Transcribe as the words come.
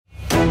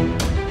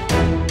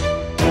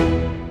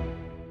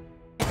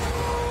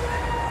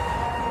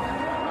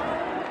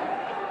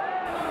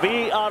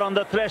We are on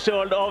the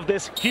threshold of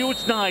this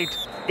huge night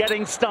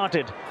getting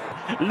started.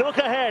 Look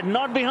ahead,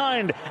 not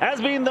behind, has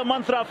been the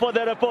mantra for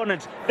their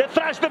opponents. They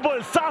thrashed the bull.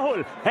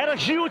 Sahul had a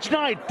huge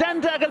night.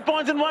 10 tackle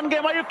points in one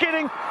game. Are you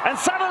kidding? And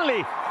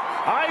suddenly,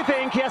 I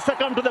think he has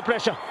succumbed to the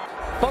pressure.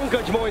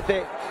 Pankaj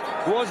Mohite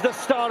was the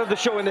star of the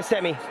show in the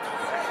semi.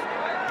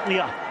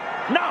 Yeah.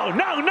 No!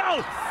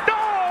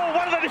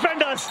 One of the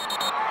defenders.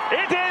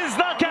 It is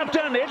the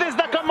captain. It is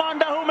the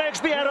commander who makes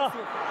the error.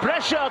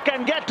 Pressure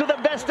can get to the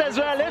best as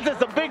well. It is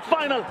the big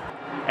final.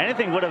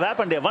 Anything would have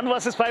happened here. 1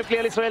 versus 5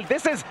 clearly. Sohail.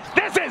 This is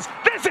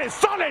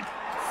solid,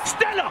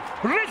 stellar,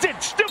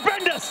 rigid,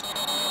 stupendous.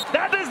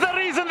 That is the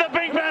reason the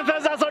Pink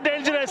Panthers are so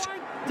dangerous.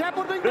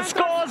 The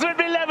scores will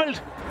be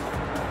leveled.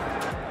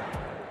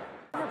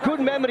 Good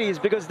memories,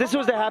 because this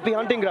was their happy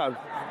hunting ground.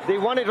 They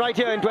won it right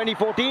here in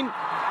 2014.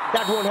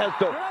 That won't help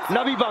though.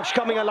 Nabi Baksh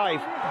coming alive.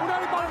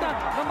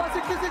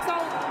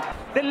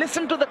 They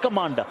listen to the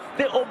commander.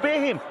 They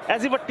obey him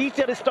as if a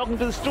teacher is talking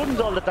to the students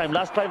all the time.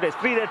 Last 5 days,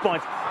 3 red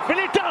points. Will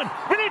he turn?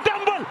 Will he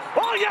tumble?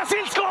 Oh yes,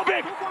 he'll score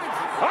big.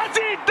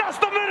 Ajith does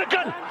the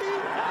miracle.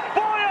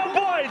 Boy oh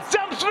boy,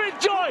 jumps with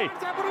joy.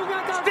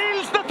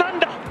 Steals the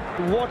thunder.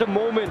 What a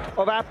moment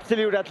of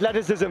absolute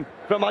athleticism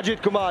from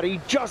Ajith Kumar. He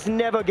just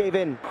never gave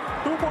in.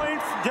 2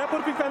 points,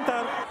 Jaipur Pink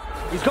Panther.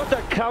 He's got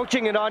the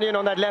crouching Iranian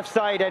on that left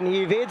side and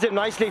he evades him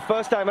nicely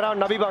first time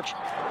around, Nabi Baksh.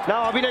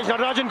 Now Abhinesh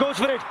Natarajan goes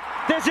for it.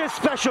 This is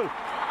special.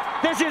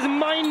 This is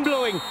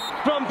mind-blowing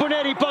from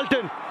Puneri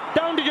Paltan.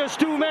 Down to just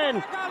 2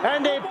 men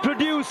and they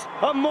produce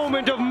a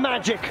moment of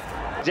magic.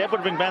 Jaipur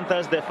Pink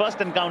Panthers, their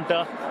first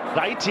encounter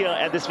right here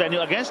at this venue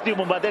against New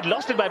Mumbai. They'd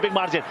lost it by a big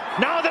margin.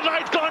 Now the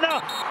right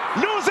corner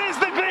loses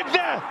the grip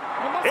there.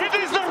 It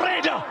is the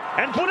Raider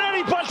and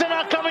Puneri Paltan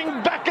are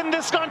coming back in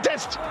this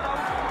contest.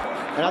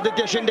 And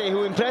Aditya Shinde,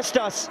 who impressed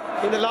us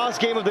in the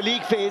last game of the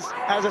league phase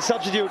as a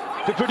substitute,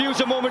 to produce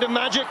a moment of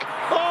magic.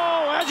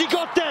 Oh, has he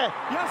got there?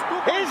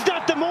 Is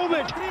that the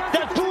moment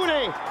that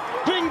Pune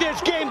bring this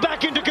game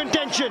back into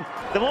contention?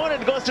 The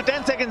moment it goes to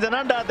 10 seconds and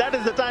under, that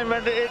is the time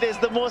when it is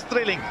the most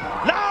thrilling.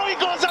 Now he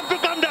goes up to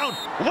come down.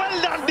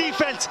 Well done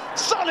defense,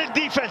 solid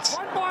defense.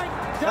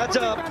 That's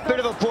a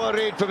bit of a poor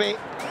raid for me.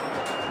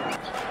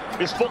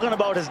 We've spoken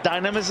about his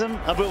dynamism,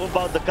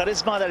 about the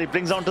charisma that he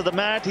brings onto the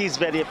mat. He's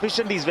very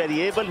efficient, he's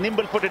very able,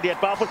 nimble-footed yet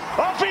powerful.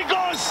 Off he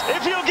goes!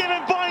 If you give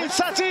him points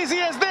such easy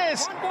as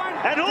this.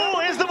 And who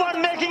is the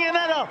one making an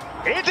error?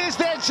 It is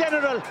their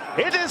general.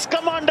 It is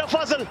Commander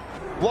Fazal.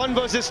 1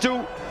 versus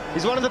 2.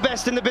 He's one of the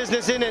best in the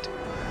business in it.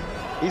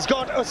 He's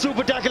got a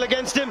super tackle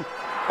against him.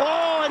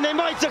 Oh, and they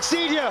might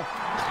succeed here.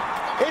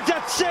 It's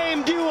that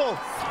same duo.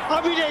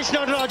 Abhinesh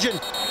Natarajan,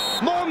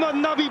 Mohammad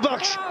Nabi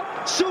Baksh.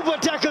 Super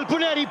tackle,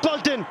 Puneri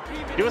Paltan.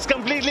 He was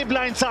completely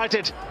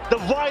blindsided. The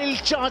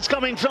wild charge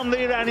coming from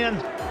the Iranian.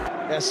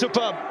 Yeah,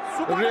 superb.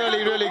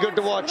 Really good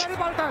to watch.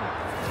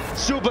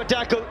 Super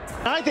tackle.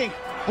 I think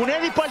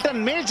Puneri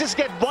Paltan may just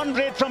get 1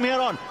 raid from here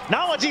on.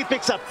 Now Ajith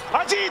picks up.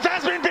 Ajith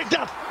has been picked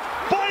up.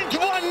 Point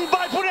 1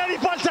 by Puneri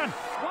Paltan.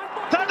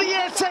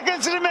 38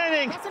 seconds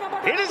remaining.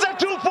 It is a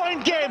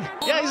 2-point game.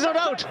 Yeah, he's not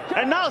out.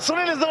 And now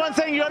Sunil is the one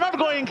saying, "You are not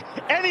going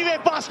anywhere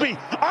past me.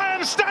 I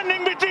am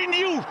standing between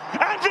you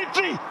and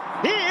victory."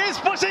 He is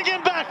pushing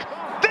him back.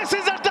 This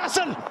is a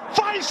tussle.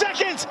 5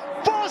 seconds,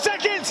 4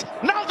 seconds.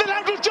 Now they'll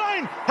have to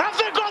join. Have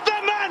they got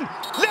their man?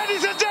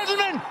 Ladies and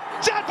gentlemen,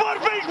 Jaipur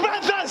Pink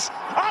Panthers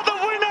are the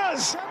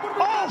winners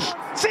of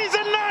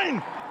Season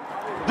 9.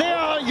 They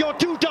are your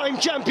 2-time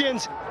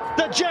champions,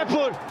 the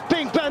Jaipur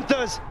Pink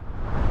Panthers.